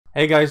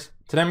Hey guys,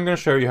 today I'm going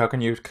to show you how you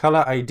can use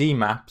color ID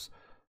maps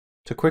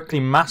to quickly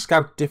mask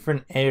out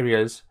different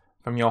areas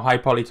from your high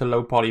poly to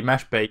low poly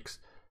mesh bakes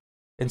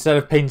instead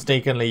of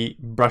painstakingly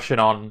brushing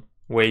on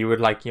where you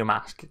would like your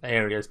mask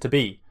areas to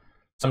be.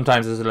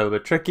 Sometimes it's a little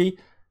bit tricky,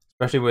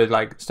 especially with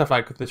stuff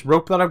like this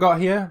rope that I've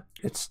got here.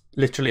 It's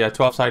literally a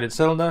 12-sided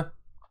cylinder,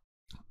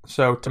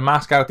 so to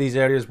mask out these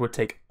areas would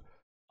take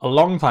a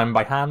long time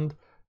by hand,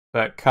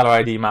 but color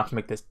ID maps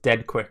make this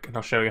dead quick, and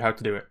I'll show you how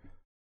to do it.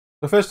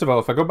 So first of all,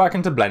 if I go back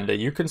into Blender,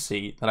 you can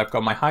see that I've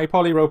got my high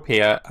poly rope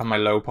here and my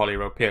low poly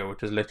rope here,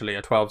 which is literally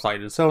a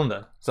 12-sided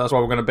cylinder. So that's why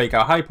we're going to bake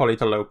our high poly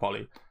to low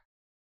poly.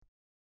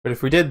 But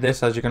if we did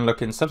this, as you can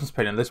look in Substance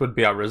Painter, this would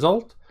be our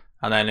result.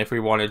 And then if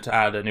we wanted to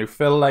add a new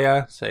fill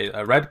layer, say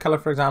a red color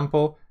for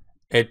example,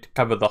 it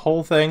covered the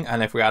whole thing.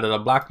 And if we added a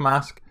black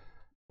mask,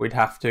 we'd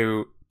have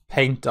to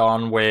paint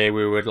on where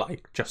we would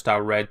like just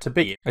our red to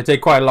be. It'd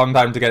take quite a long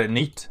time to get it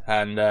neat,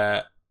 and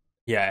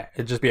yeah,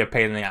 it'd just be a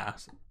pain in the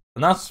ass.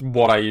 And that's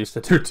what I used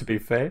to do, to be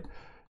fair.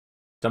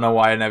 Don't know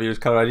why I never use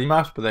color ID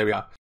maps, but there we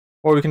are.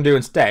 What we can do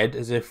instead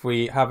is if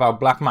we have our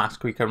black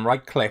mask, we can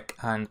right click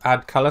and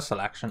add color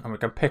selection, and we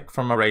can pick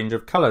from a range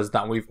of colors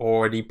that we've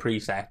already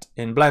preset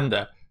in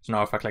Blender. So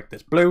now if I click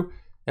this blue,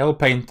 it'll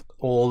paint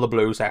all the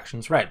blue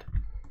sections red.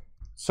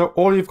 So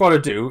all you've got to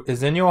do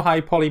is in your high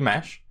poly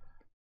mesh,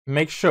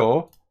 make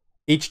sure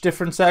each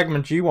different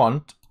segment you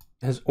want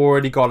has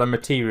already got a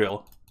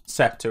material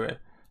set to it.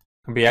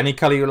 It can be any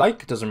color you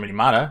like, it doesn't really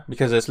matter,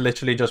 because it's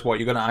literally just what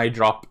you're going to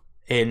eyedrop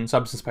in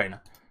Substance Painter.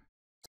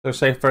 So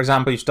say for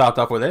example you start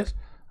off with this,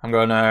 I'm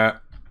going to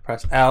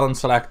press L and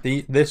select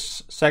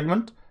this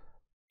segment,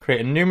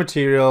 create a new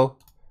material,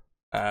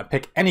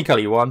 pick any color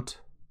you want,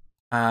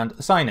 and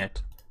assign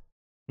it.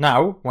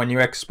 Now when you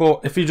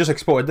export, if you just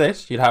exported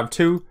this, you'd have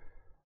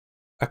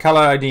a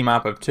color ID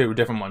map of two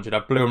different ones. You'd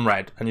have blue and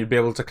red, and you'd be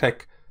able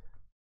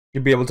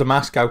to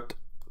mask out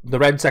the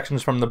red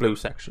sections from the blue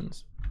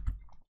sections.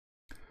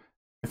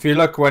 If you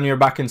look when you're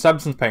back in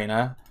Substance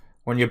Painter,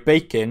 when you're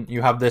baking,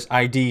 you have this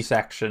ID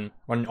section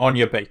on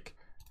your bake,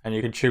 and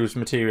you can choose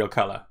material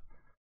color.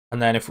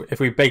 And then if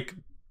we bake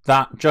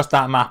just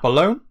that map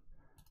alone,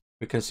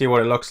 we can see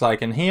what it looks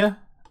like in here,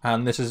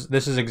 and this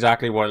is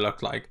exactly what it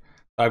looks like.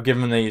 So I've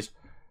given these,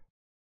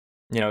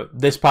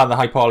 this part of the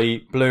high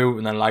poly blue,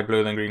 and then light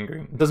blue, then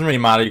green. It doesn't really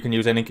matter. You can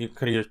use you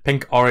could use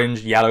pink,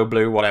 orange, yellow,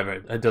 blue, whatever.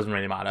 It doesn't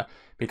really matter,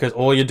 because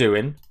all you're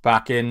doing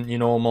back in your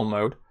normal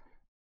mode,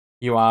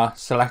 you are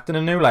selecting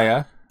a new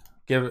layer,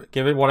 give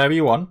it whatever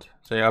you want,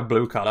 so you have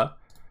blue color,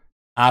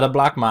 add a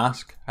black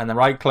mask, and then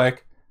right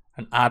click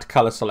and add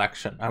color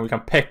selection, and we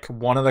can pick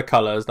one of the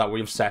colors that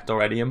we've set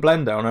already in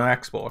Blender on an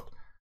export,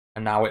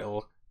 and now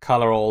it'll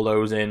color all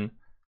those in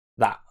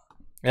that.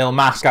 It'll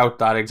mask out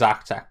that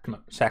exact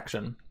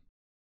section.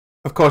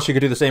 Of course, you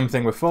could do the same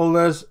thing with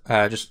folders,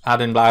 just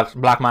add in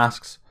black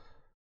masks,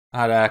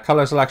 add a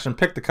color selection,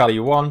 pick the color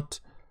you want,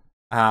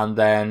 and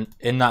then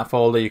in that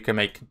folder you can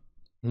make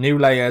new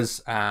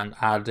layers and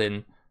add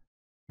in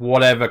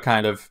whatever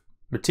kind of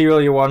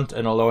material you want, and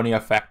it'll only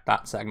affect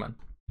that segment.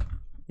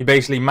 You're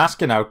basically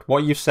masking out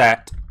what you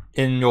set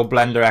in your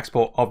Blender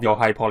export of your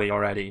high poly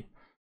already.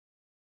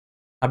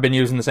 I've been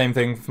using the same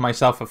thing for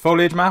myself for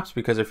foliage maps,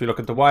 because if you look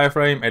at the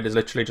wireframe, it is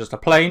literally just a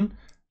plane,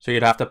 so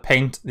you'd have to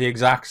paint the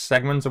exact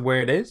segments of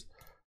where it is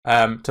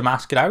to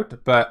mask it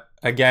out. But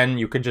again,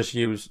 you could just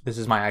use, this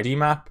is my ID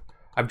map,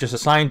 I've just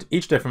assigned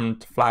each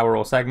different flower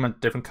or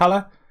segment different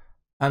color,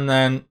 and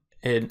then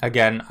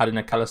again adding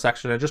a color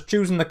section and just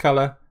choosing the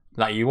color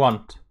that you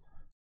want.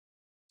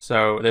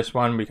 So this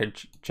one we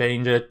could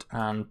change it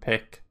and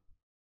pick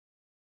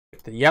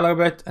the yellow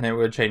bit, and it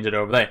would change it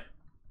over there.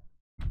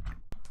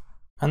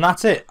 And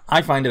that's it.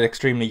 I find it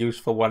extremely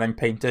useful when I'm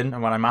painting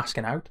and when I'm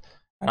masking out,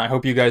 and I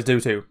hope you guys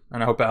do too,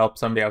 and I hope it helps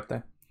somebody out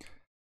there.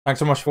 Thanks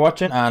so much for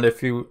watching, and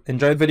if you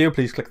enjoyed the video,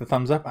 please click the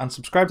thumbs up and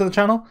subscribe to the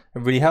channel.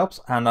 It really helps,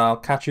 and I'll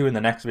catch you in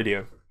the next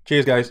video.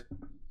 Cheers guys.